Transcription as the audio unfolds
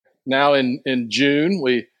now in June.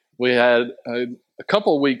 We had a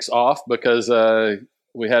couple of weeks off because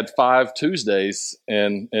we had 5 Tuesdays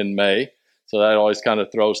in May, so that always kind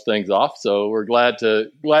of throws things off. So we're glad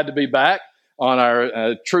to be back on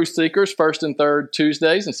our Truth Seekers first and third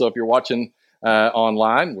Tuesdays. And so if you're watching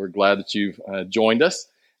online, we're glad that you've joined us.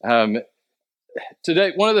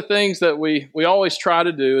 Today, one of the things that we always try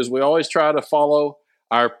to do is we always try to follow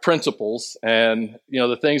our principles, and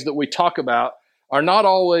the things that we talk about are not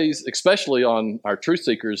always, especially on our Truth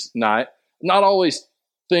Seekers night, not always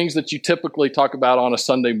things that you typically talk about on a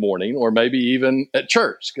Sunday morning or maybe even at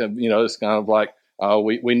church. It's kind of like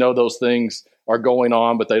we know those things are going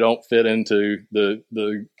on, but they don't fit into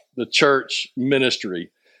the church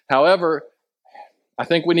ministry. However, I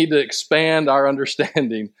think we need to expand our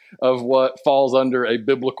understanding of what falls under a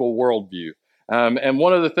biblical worldview. And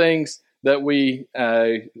one of the things that we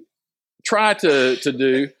try to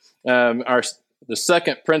do, the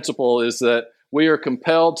second principle is that we are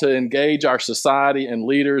compelled to engage our society and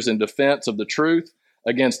leaders in defense of the truth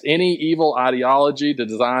against any evil ideology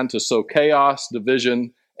designed to sow chaos,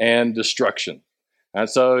 division, and destruction. And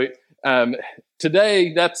so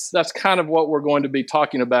today, that's kind of what we're going to be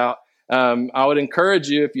talking about. I would encourage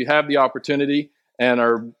you, if you have the opportunity and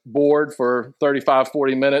are bored for 35,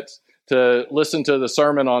 40 minutes, to listen to the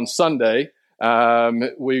sermon on Sunday.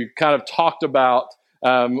 We kind of talked about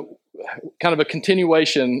kind of a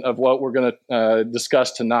continuation of what we're going to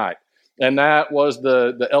discuss tonight. And that was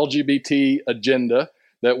the LGBT agenda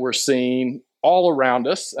that we're seeing all around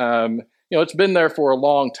us. It's been there for a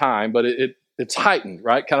long time, but it's heightened,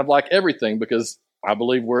 right? Kind of like everything, because I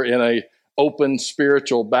believe we're in a open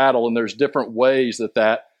spiritual battle, and there's different ways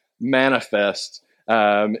that manifests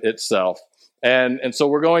itself. And so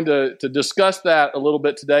we're going to discuss that a little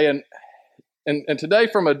bit today, and today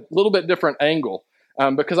from a little bit different angle,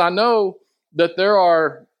 because I know that there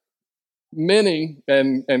are many,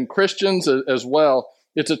 and Christians as well,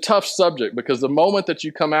 it's a tough subject, because the moment that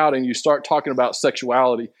you come out and you start talking about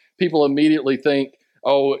sexuality, people immediately think,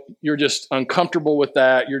 oh, you're just uncomfortable with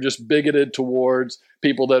that. You're just bigoted towards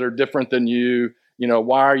people that are different than you.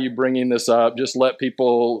 Why are you bringing this up? Just let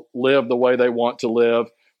people live the way they want to live,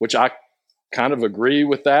 which I kind of agree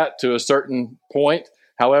with that to a certain point.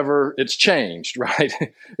 However, it's changed, right?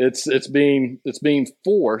 It's being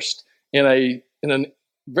forced in a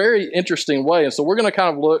very interesting way. And so we're going to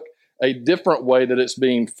kind of look a different way that it's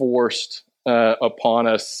being forced upon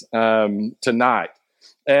us tonight.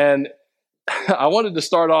 And I wanted to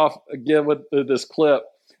start off again with this clip.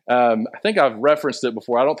 I think I've referenced it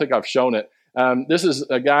before. I don't think I've shown it. This is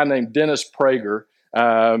a guy named Dennis Prager.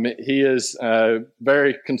 He is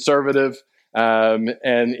very conservative,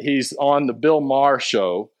 and he's on the Bill Maher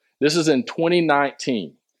show. This is in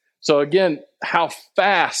 2019. So again, how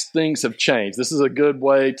fast things have changed. This is a good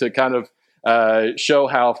way to kind of show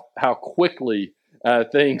how quickly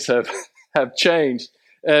things have changed.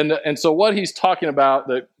 And so what he's talking about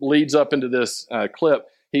that leads up into this clip,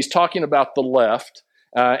 he's talking about the left,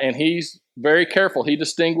 and he's very careful. He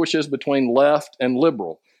distinguishes between left and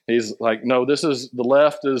liberal. He's like, no, the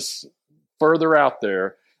left is further out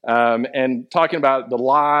there, and talking about the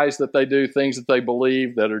lies that they do, things that they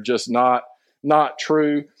believe that are just not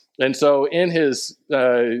true. And so in his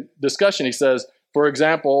discussion, he says, for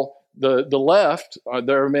example, the left,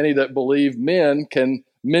 there are many that believe men can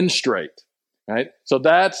menstruate. Right. So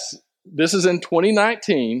this is in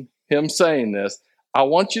 2019, him saying this. I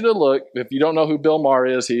want you to look, if you don't know who Bill Maher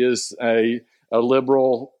is, he is a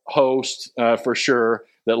liberal host for sure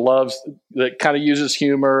that kind of uses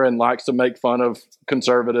humor and likes to make fun of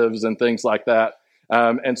conservatives and things like that.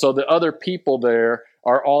 And so the other people there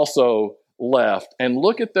are also left. And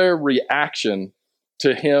look at their reaction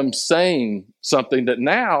to him saying something that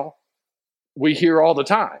now we hear all the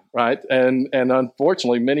time, right? And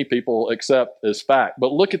unfortunately, many people accept as fact.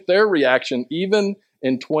 But look at their reaction, even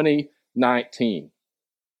in 2019.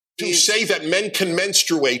 To say that men can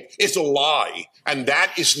menstruate is a lie, and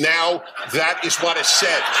that is what is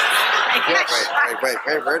said. Wait,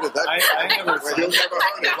 where did that? I never heard it.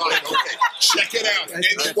 Okay, check it out.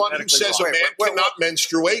 Anyone who says a man cannot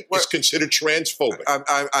menstruate is considered transphobic.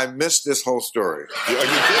 I missed this whole story. You did.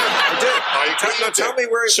 I did. Tell me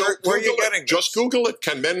where you're getting this. Just Google it.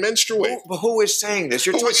 Can men menstruate? Who is saying this?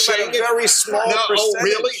 You're talking about a very small percentage. Oh,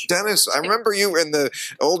 really? Dennis, I remember you in the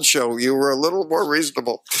old show. You were a little more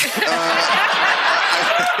reasonable.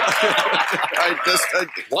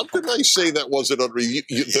 What did I say that wasn't under you?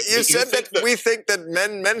 You said that we think that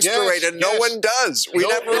men menstruate and no one does. We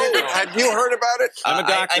never. Have you heard about it? I'm a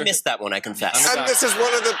doctor. I missed that one, I confess. And this is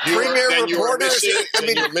one of the premier reporters.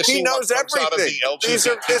 He knows everything.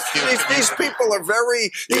 These people are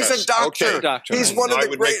very. He's a doctor. Okay. He's one of the great. I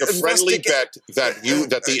would make a friendly bet that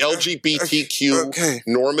the LGBTQ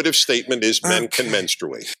normative statement is men can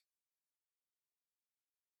menstruate.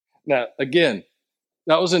 Now, again,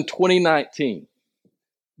 that was in 2019.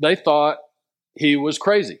 They thought he was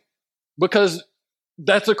crazy because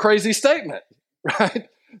that's a crazy statement, right?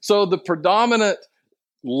 So the predominant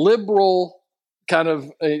liberal kind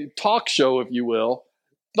of a talk show, if you will,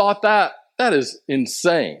 thought that is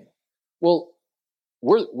insane. Well,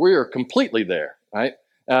 we're completely there, right?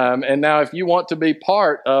 And now, if you want to be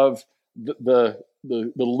part of the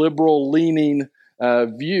liberal leaning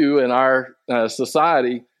view in our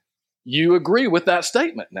society, you agree with that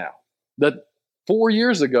statement now. That 4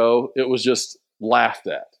 years ago, it was just laughed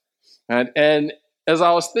at. And as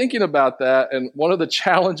I was thinking about that, and one of the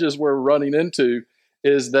challenges we're running into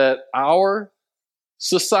is that our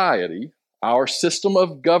society, our system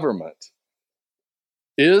of government,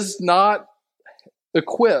 is not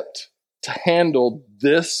equipped to handle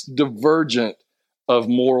this divergent of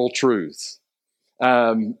moral truths.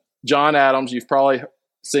 John Adams, you've probably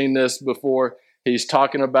seen this before. He's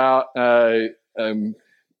talking about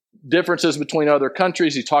differences between other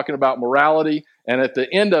countries. He's talking about morality. And at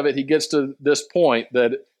the end of it, he gets to this point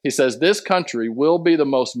that he says, this country will be the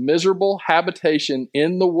most miserable habitation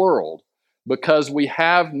in the world because we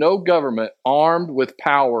have no government armed with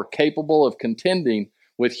power capable of contending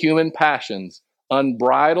with human passions,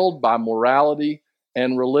 unbridled by morality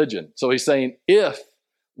and religion. So he's saying, if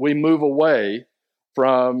we move away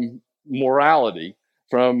from morality,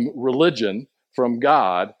 from religion, from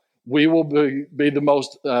God, we will be the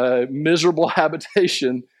most miserable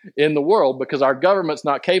habitation in the world because our government's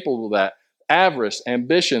not capable of that. Avarice,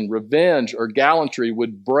 ambition, revenge, or gallantry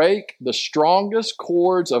would break the strongest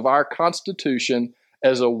cords of our Constitution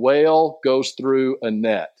as a whale goes through a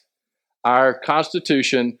net. Our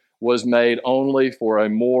Constitution was made only for a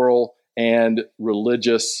moral and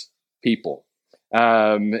religious people.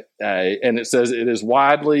 And it says it is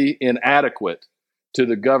widely inadequate to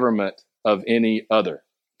the government of any other,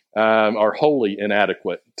 or wholly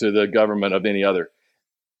inadequate to the government of any other.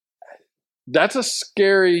 That's a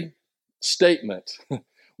scary statement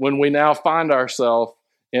when we now find ourselves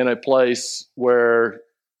in a place where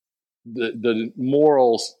the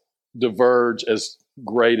morals diverge as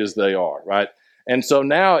great as they are, right? And so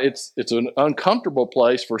now it's an uncomfortable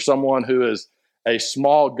place for someone who is a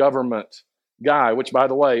small government guy, which, by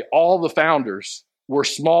the way, all the founders were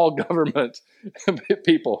small government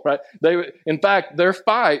people, right? In fact, their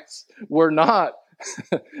fights were not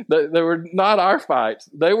they were not our fights.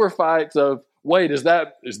 They were fights of, wait, is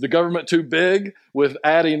the government too big with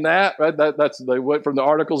adding that, right? They went from the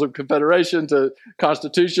Articles of Confederation to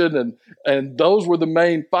Constitution, and those were the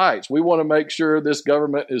main fights. We want to make sure this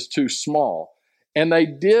government is too small. And they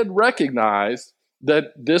did recognize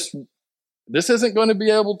that this isn't going to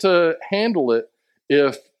be able to handle it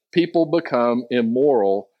if people become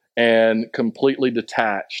immoral and completely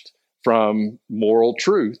detached from moral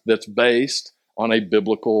truth that's based on a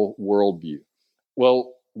biblical worldview.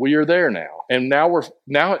 Well, we are there now. And now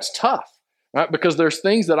it's tough, right? Because there's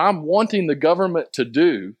things that I'm wanting the government to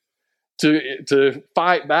do to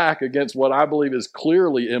fight back against what I believe is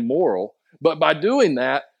clearly immoral. But by doing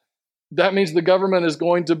that means the government is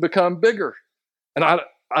going to become bigger. And I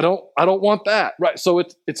don't want that, right? So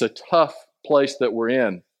it's a tough place that we're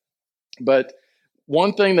in. But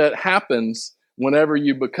one thing that happens whenever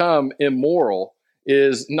you become immoral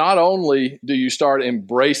is not only do you start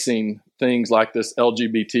embracing things like this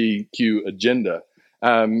LGBTQ agenda,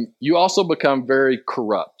 you also become very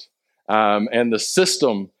corrupt. And the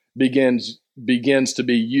system begins to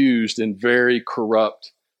be used in very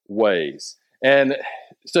corrupt ways. And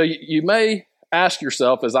so you may ask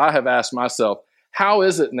yourself, as I have asked myself, how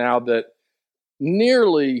is it now that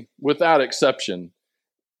nearly without exception,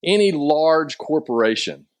 any large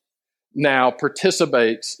corporation now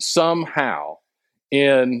participates somehow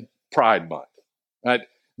in Pride Month, right?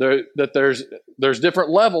 There's different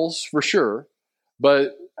levels for sure,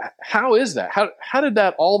 but how is that? How did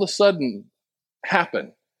that all of a sudden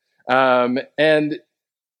happen? And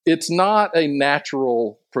it's not a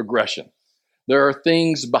natural progression. There are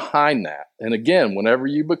things behind that. And again, whenever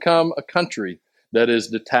you become a country that is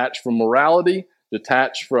detached from morality,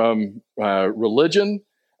 detached from religion,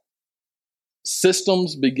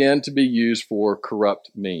 systems begin to be used for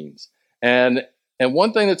corrupt means. And And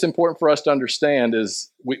one thing that's important for us to understand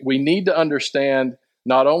is we need to understand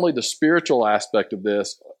not only the spiritual aspect of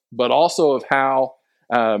this, but also of how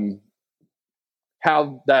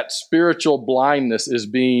that spiritual blindness is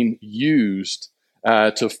being used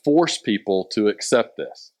to force people to accept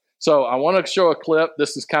this. So I want to show a clip.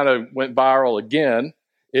 This is kind of went viral again.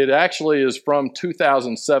 It actually is from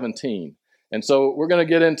 2017. And so we're going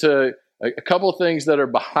to get into a couple of things that are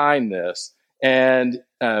behind this. And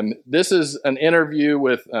this is an interview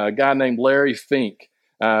with a guy named Larry Fink.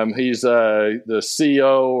 He's the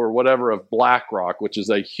CEO or whatever of BlackRock, which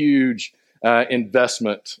is a huge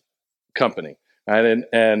investment company. And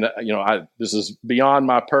this is beyond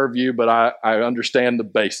my purview, but I understand the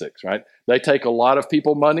basics, right? They take a lot of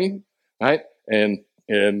people money, right, and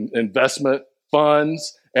investment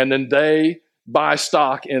funds, and then they buy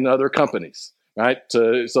stock in other companies, right,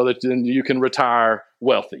 so that then you can retire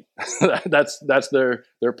wealthy. That's their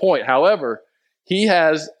point. However, he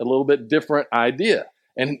has a little bit different idea,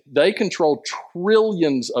 and they control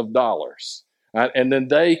trillions of dollars, right, and then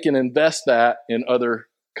they can invest that in other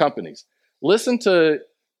companies. Listen to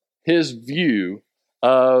his view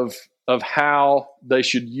of how they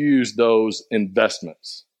should use those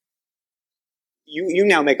investments. You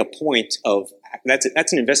now make a point of that's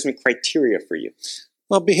an investment criteria for you.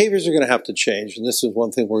 Well, behaviors are going to have to change, and this is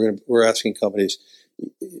one thing we're asking companies.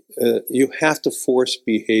 You have to force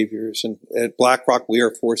behaviors, and at BlackRock we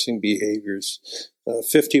are forcing behaviors.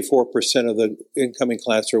 54% of the incoming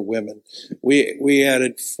class are women. We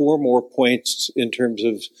added 4 more points in terms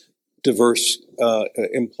of diverse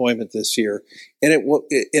employment this year, and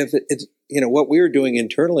what we are doing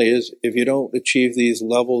internally is if you don't achieve these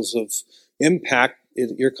levels of impact,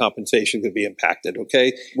 your compensation could be impacted.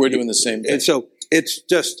 Okay, we're doing the same thing. And so it's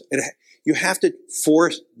just you have to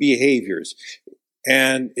force behaviors,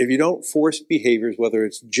 and if you don't force behaviors, whether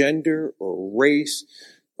it's gender or race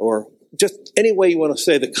or just any way you want to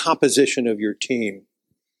say the composition of your team,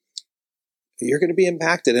 you're going to be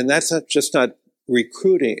impacted, and that's not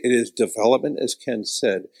recruiting, it is development, as Ken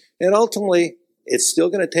said. And ultimately, it's still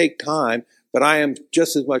going to take time, but I am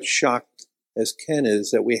just as much shocked as Ken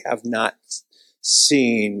is that we have not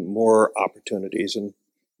seen more opportunities, and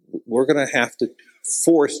we're going to have to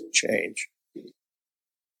force change.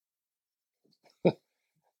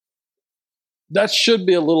 That should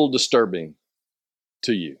be a little disturbing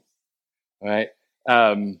to you, right?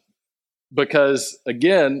 Because,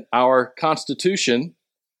 again, our Constitution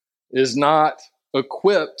is not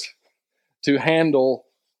equipped to handle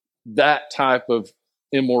that type of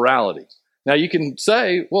immorality. Now, you can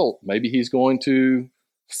say, well, maybe he's going to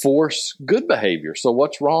force good behavior. So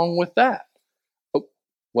what's wrong with that?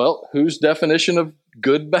 Well, whose definition of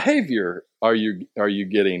good behavior are you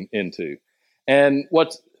getting into? And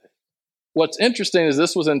what's interesting is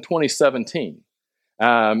this was in 2017,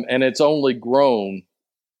 and it's only grown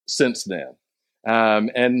since then.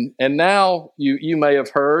 And now you may have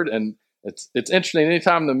heard, and it's interesting.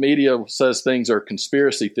 Anytime the media says things are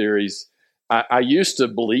conspiracy theories, I used to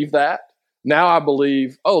believe that. Now I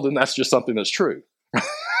believe, then that's just something that's true.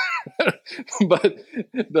 But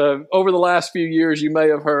over the last few years, you may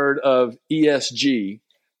have heard of ESG,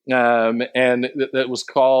 and that was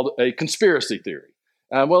called a conspiracy theory.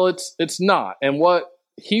 Well, it's not. And what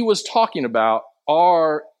he was talking about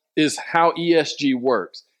is how ESG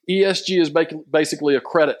works. ESG is basically a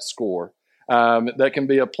credit score that can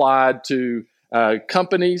be applied to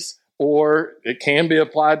companies, or it can be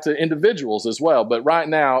applied to individuals as well. But right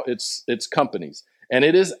now, it's companies. And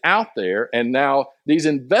it is out there. And now these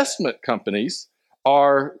investment companies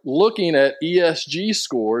are looking at ESG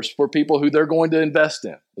scores for people who they're going to invest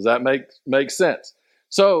in. Does that make sense?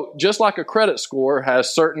 So just like a credit score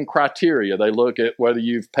has certain criteria, they look at whether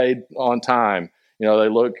you've paid on time. They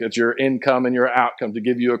look at your income and your outcome to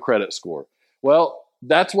give you a credit score. Well,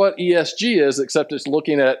 that's what ESG is, except it's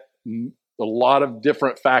looking at a lot of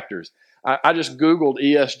different factors. I just Googled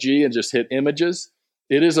ESG and just hit images.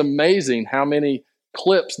 It is amazing how many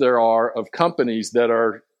clips there are of companies that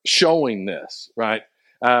are showing this, right?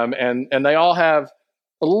 And they all have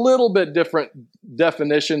a little bit different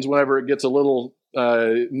definitions whenever it gets a little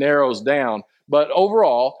narrows down. But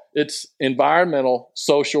overall, it's environmental,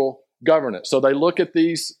 social governance. So they look at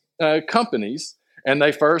these companies and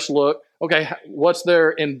they first look, okay, what's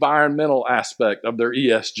their environmental aspect of their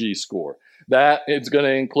ESG score? That it's going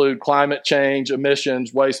to include climate change,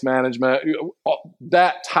 emissions, waste management,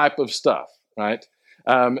 that type of stuff, right?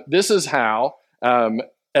 This is how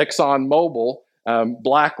ExxonMobil,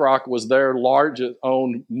 BlackRock was their largest,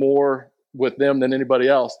 owned more with them than anybody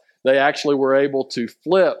else. They actually were able to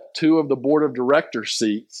flip 2 of the board of directors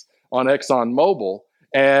seats on ExxonMobil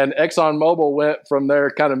And ExxonMobil went from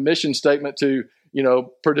their kind of mission statement to,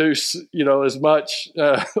 produce, as much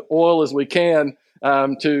oil as we can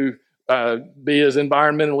to be as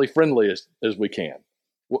environmentally friendly as we can.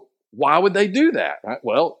 Why would they do that? Right?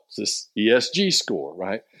 Well, it's this ESG score,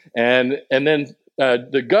 right? And then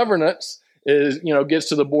the governance is, gets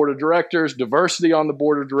to the board of directors, diversity on the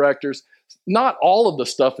board of directors. Not all of the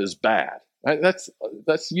stuff is bad. Right?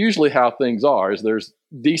 That's usually how things are. Is there's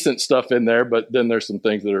decent stuff in there, but then there's some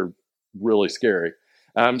things that are really scary.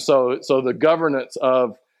 So the governance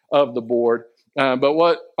of the board. But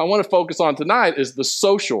what I want to focus on tonight is the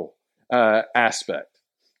social aspect.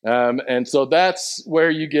 And so that's where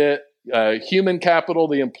you get human capital,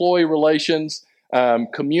 the employee relations,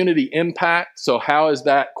 community impact. So how is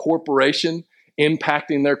that corporation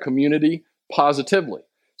impacting their community positively?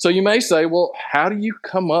 So you may say, well, how do you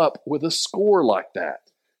come up with a score like that?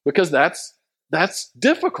 Because that's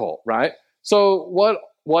difficult, right? So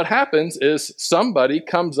what happens is somebody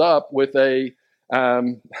comes up with a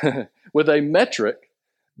with a metric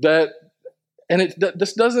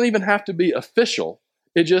this doesn't even have to be official.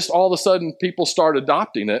 It just all of a sudden people start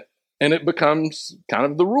adopting it, and it becomes kind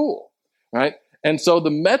of the rule, right? And so the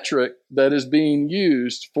metric that is being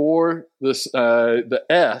used for this the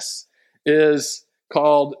S is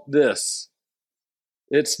called this.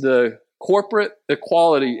 It's the Corporate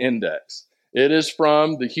Equality Index. It is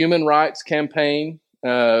from the Human Rights Campaign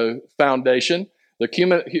Foundation.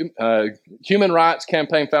 The Human Rights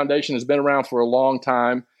Campaign Foundation has been around for a long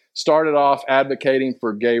time. Started off advocating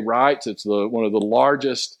for gay rights. It's one of the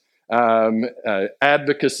largest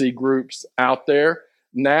advocacy groups out there.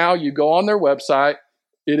 Now you go on their website,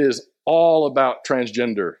 it is all about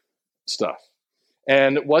transgender stuff.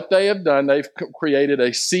 And what they have done, they've created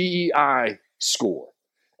a CEI score.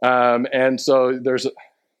 And so there's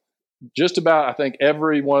just about, I think,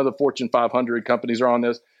 every one of the Fortune 500 companies are on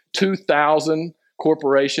this. 2,000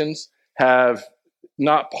 corporations have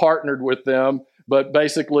not partnered with them, but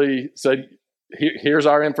basically said, here's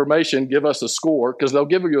our information, give us a score, because they'll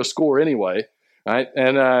give you a score anyway, right?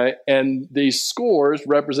 And these scores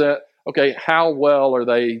represent, okay, how well are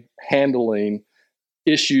they handling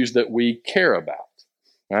issues that we care about,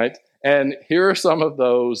 right? And here are some of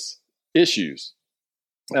those issues.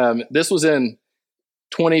 This was in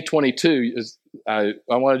 2022. I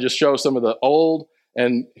want to just show some of the old,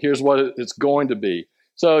 and here's what it's going to be.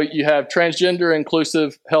 So you have transgender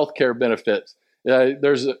inclusive healthcare benefits.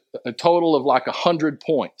 There's a total of like 100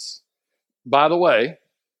 points. By the way,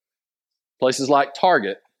 places like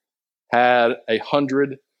Target had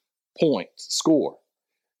 100 points score.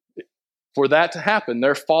 For that to happen,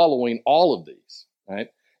 they're following all of these, right?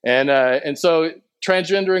 And so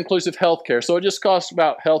transgender inclusive healthcare. So it just costs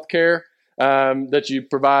about healthcare that you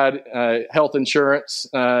provide health insurance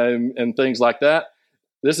and things like that.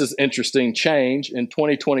 This is interesting change in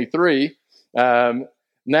 2023.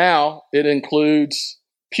 Now it includes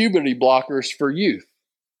puberty blockers for youth.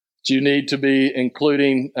 So you need to be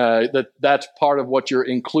including that's part of what your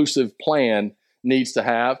inclusive plan needs to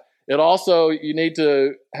have. It also, you need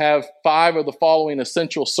to have 5 of the following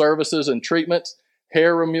essential services and treatments: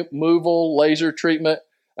 hair removal, laser treatment,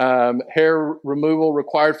 hair removal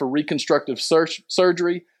required for reconstructive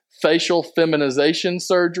surgery, facial feminization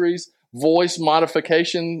surgeries, voice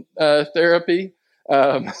modification therapy.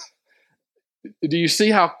 Do you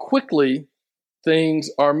see how quickly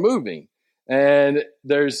things are moving? And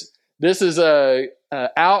this is a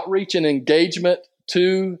outreach and engagement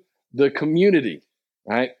to the community,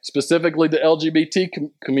 right? Specifically the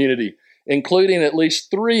LGBT community, including at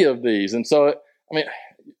least 3 of these. And so, I mean,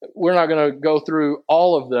 we're not going to go through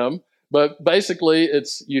all of them, but basically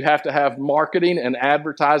you have to have marketing and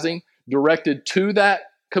advertising directed to that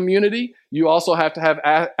community. You also have to have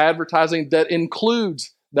advertising that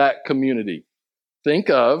includes that community.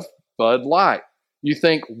 Think of Bud Light. You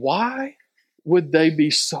think, why would they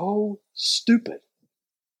be so stupid?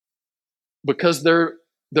 Because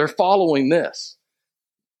they're following this.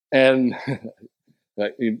 And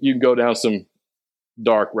you can go down some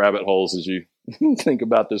dark rabbit holes as you think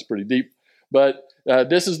about this pretty deep. But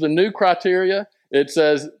this is the new criteria. It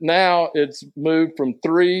says now it's moved from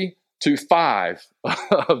 3 to 5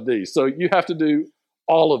 of these. So you have to do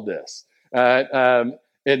all of this.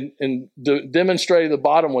 And demonstrated, the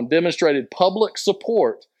bottom one, demonstrated public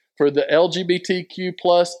support for the LGBTQ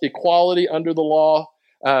plus equality under the law,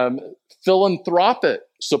 philanthropic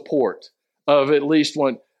support of at least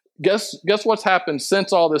one. Guess what's happened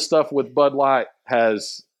since all this stuff with Bud Light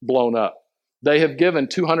has blown up? They have given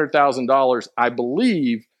 $200,000, I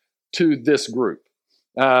believe, to this group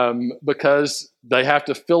because they have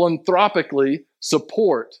to philanthropically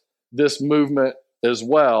support this movement as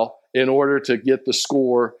well in order to get the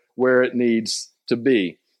score where it needs to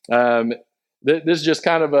be. This is just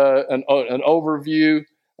kind of an overview.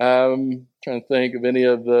 Trying to think of any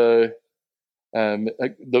of the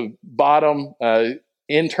bottom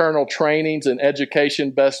internal trainings and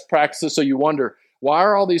education best practices. So you wonder, why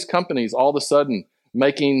are all these companies all of a sudden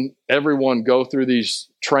making everyone go through these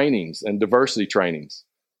trainings and diversity trainings?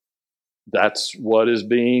 That's what is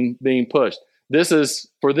being pushed. This is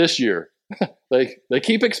for this year. They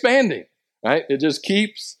keep expanding, right? It just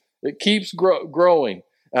keeps growing.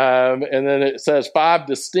 And then it says 5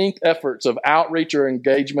 distinct efforts of outreach or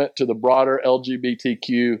engagement to the broader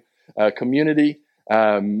LGBTQ community.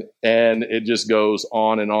 And it just goes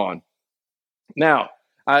on and on. Now,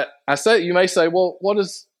 I say, you may say, well,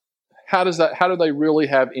 how do they really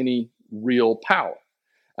have any real power?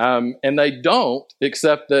 And they don't,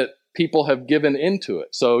 except that people have given into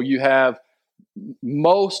it. So you have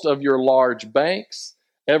most of your large banks,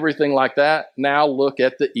 everything like that, now look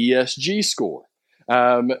at the ESG score.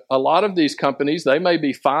 A lot of these companies, they may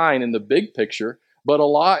be fine in the big picture, but a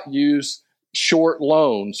lot use short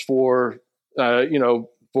loans for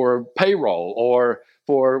payroll, or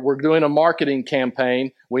we're doing a marketing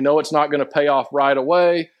campaign. We know it's not going to pay off right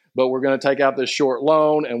away, but we're going to take out this short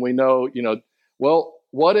loan, and we know, well,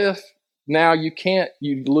 what if now you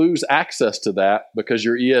lose access to that because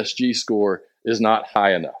your ESG score is not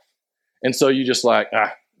high enough? And so you just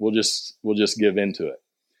we'll just give into it.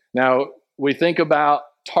 Now, we think about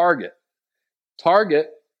Target.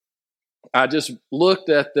 I just looked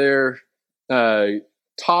at their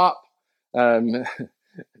top,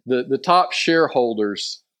 the top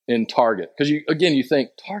shareholders in Target. Because you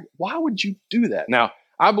think, Target, why would you do that? Now,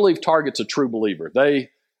 I believe Target's a true believer. They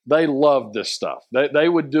love this stuff. They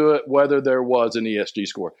would do it whether there was an ESG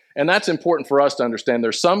score. And that's important for us to understand.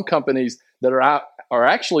 There's some companies that are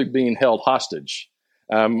actually being held hostage,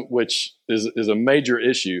 which is a major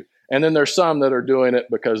issue. And then there's some that are doing it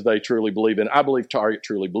because they truly believe in it. I believe Target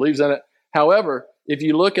truly believes in it. However, if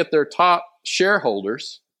you look at their top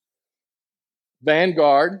shareholders,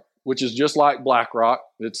 Vanguard, which is just like BlackRock,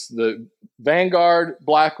 it's the Vanguard,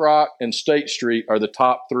 BlackRock, and State Street are the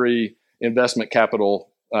top 3 investment capital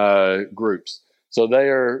groups. So they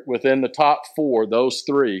are within the top 4. Those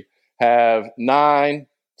 3 have 9,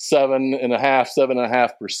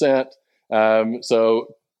 7.5%.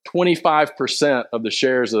 So 25% of the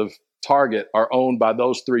shares of Target are owned by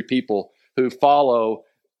those 3 people who follow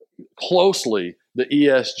closely the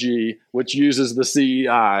ESG, which uses the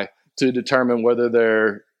CEI to determine whether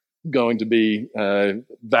they're going to be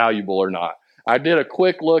valuable or not. I did a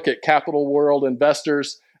quick look at Capital World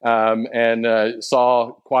Investors and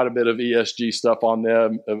saw quite a bit of ESG stuff on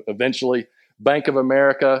them eventually. Bank of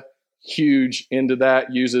America, huge into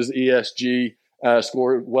that, uses ESG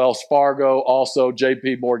score. Wells Fargo, also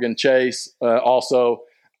JP Morgan Chase, also,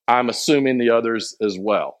 I'm assuming the others as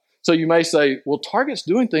well. So you may say, well, Target's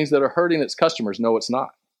doing things that are hurting its customers. No, it's not.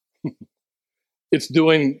 It's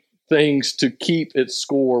doing things to keep its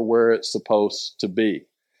score where it's supposed to be.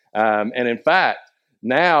 And in fact,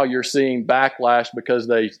 now you're seeing backlash because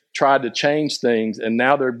they tried to change things, and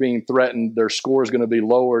now they're being threatened. Their score is going to be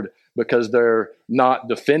lowered because they're not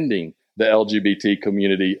defending the LGBT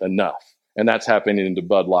community enough. And that's happening into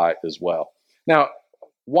Bud Light as well. Now,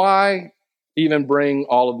 why even bring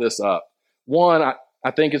all of this up? One,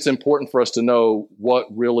 I think it's important for us to know what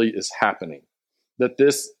really is happening. That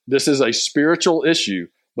this is a spiritual issue,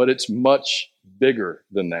 but it's much bigger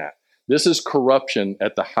than that. This is corruption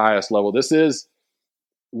at the highest level. This is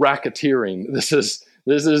racketeering. This is.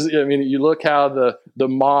 I mean, you look how the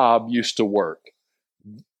mob used to work.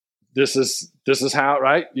 This is how,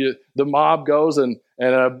 right? The mob goes and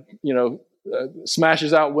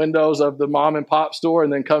smashes out windows of the mom and pop store,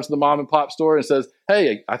 and then comes to the mom and pop store and says,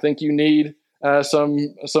 "Hey, I think you need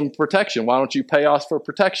some protection. Why don't you pay us for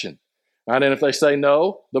protection?" Right? And if they say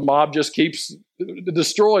no, the mob just keeps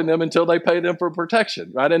destroying them until they pay them for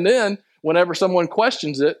protection. Right? And then whenever someone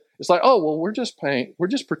questions it, it's like, "Oh, well, we're just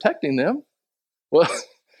protecting them." Well,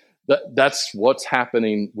 that's what's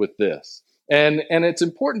happening with this. And it's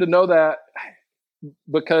important to know that,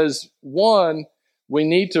 because one, we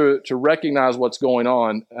need to recognize what's going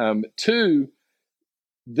on. Two,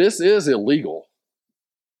 this is illegal.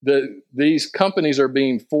 These companies are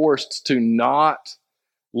being forced to not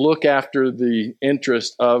look after the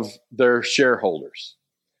interest of their shareholders,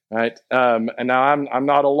 right? And now I'm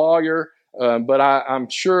not a lawyer, but I'm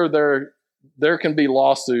sure there can be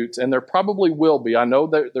lawsuits, and there probably will be. I know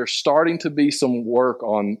that there's starting to be some work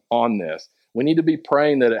on this. We need to be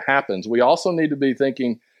praying that it happens. We also need to be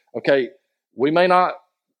thinking, okay, we may not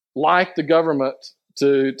like the government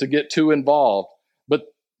to get too involved,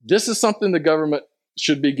 this is something the government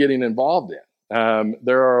should be getting involved in.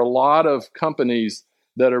 There are a lot of companies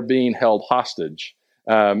that are being held hostage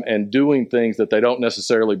and doing things that they don't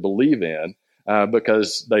necessarily believe in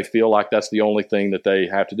because they feel like that's the only thing that they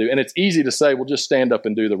have to do. And it's easy to say, well, just stand up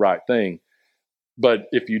and do the right thing. But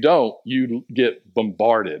if you don't, you get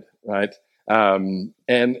bombarded, right? And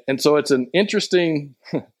so it's an interesting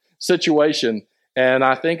situation. And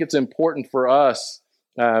I think it's important for us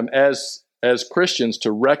as Christians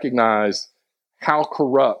to recognize how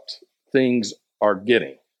corrupt things are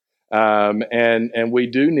getting. And we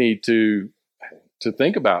do need to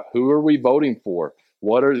think about, who are we voting for?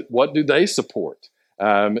 What do they support?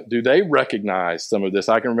 Do they recognize some of this?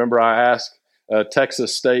 I can remember I asked a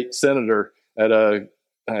Texas state senator at a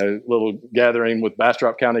little gathering with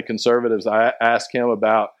Bastrop County conservatives. I asked him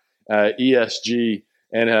about ESG,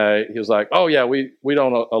 and he was like, "Oh yeah, we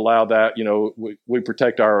don't allow that. You know, we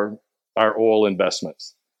protect our oil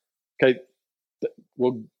investments." Okay,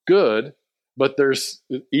 well, good, but there's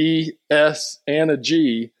E, S, and a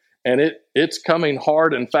G, and it's coming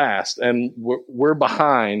hard and fast, and we're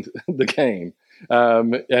behind the game.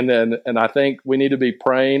 And I think we need to be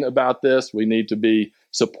praying about this. We need to be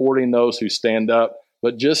supporting those who stand up.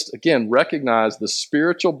 But just, again, recognize the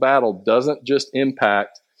spiritual battle doesn't just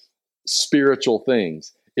impact spiritual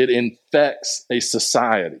things. It infects a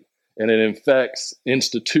society, and it infects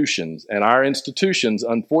institutions. And our institutions,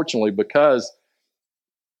 unfortunately, because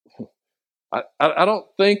I don't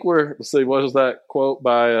think let's see, what was that quote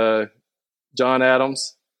by John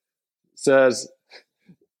Adams? It says,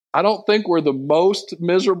 I don't think we're the most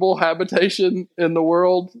miserable habitation in the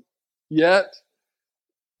world yet,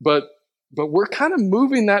 but we're kind of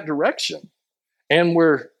moving that direction, and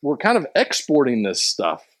we're kind of exporting this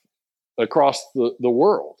stuff across the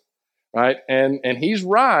world, right? And he's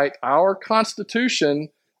right. Our Constitution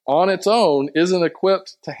on its own isn't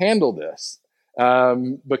equipped to handle this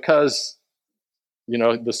because, you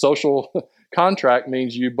know, the social contract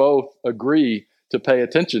means you both agree to pay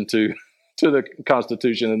attention to the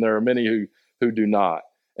Constitution, and there are many who do not.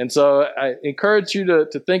 And so I encourage you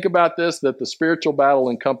to think about this, that the spiritual battle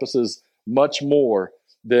encompasses much more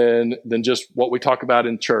than just what we talk about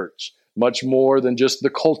in church, much more than just the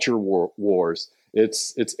culture wars.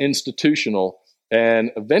 It's institutional,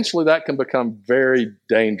 and eventually that can become very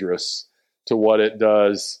dangerous to what it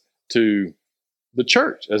does to the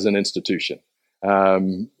church as an institution.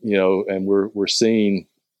 You know, and we're seeing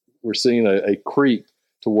a creep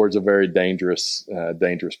towards a very dangerous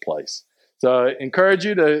place. So I encourage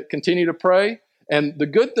you to continue to pray. And the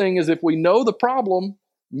good thing is, if we know the problem,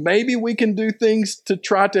 maybe we can do things to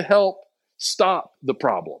try to help stop the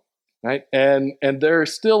problem, right? And there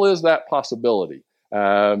still is that possibility,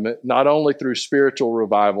 not only through spiritual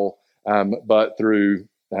revival, but through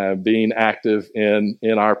being active in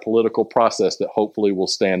our political process that hopefully will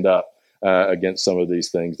stand up against some of these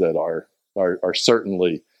things that are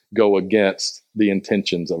certainly go against the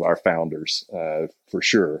intentions of our founders, for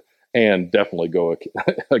sure, and definitely go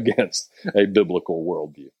against a biblical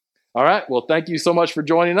worldview. All right. Well, thank you so much for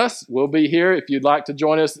joining us. We'll be here if you'd like to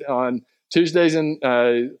join us on Tuesdays and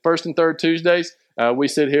first and third Tuesdays. We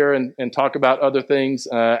sit here and talk about other things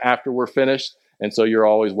after we're finished. And so you're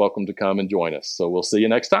always welcome to come and join us. So we'll see you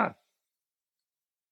next time.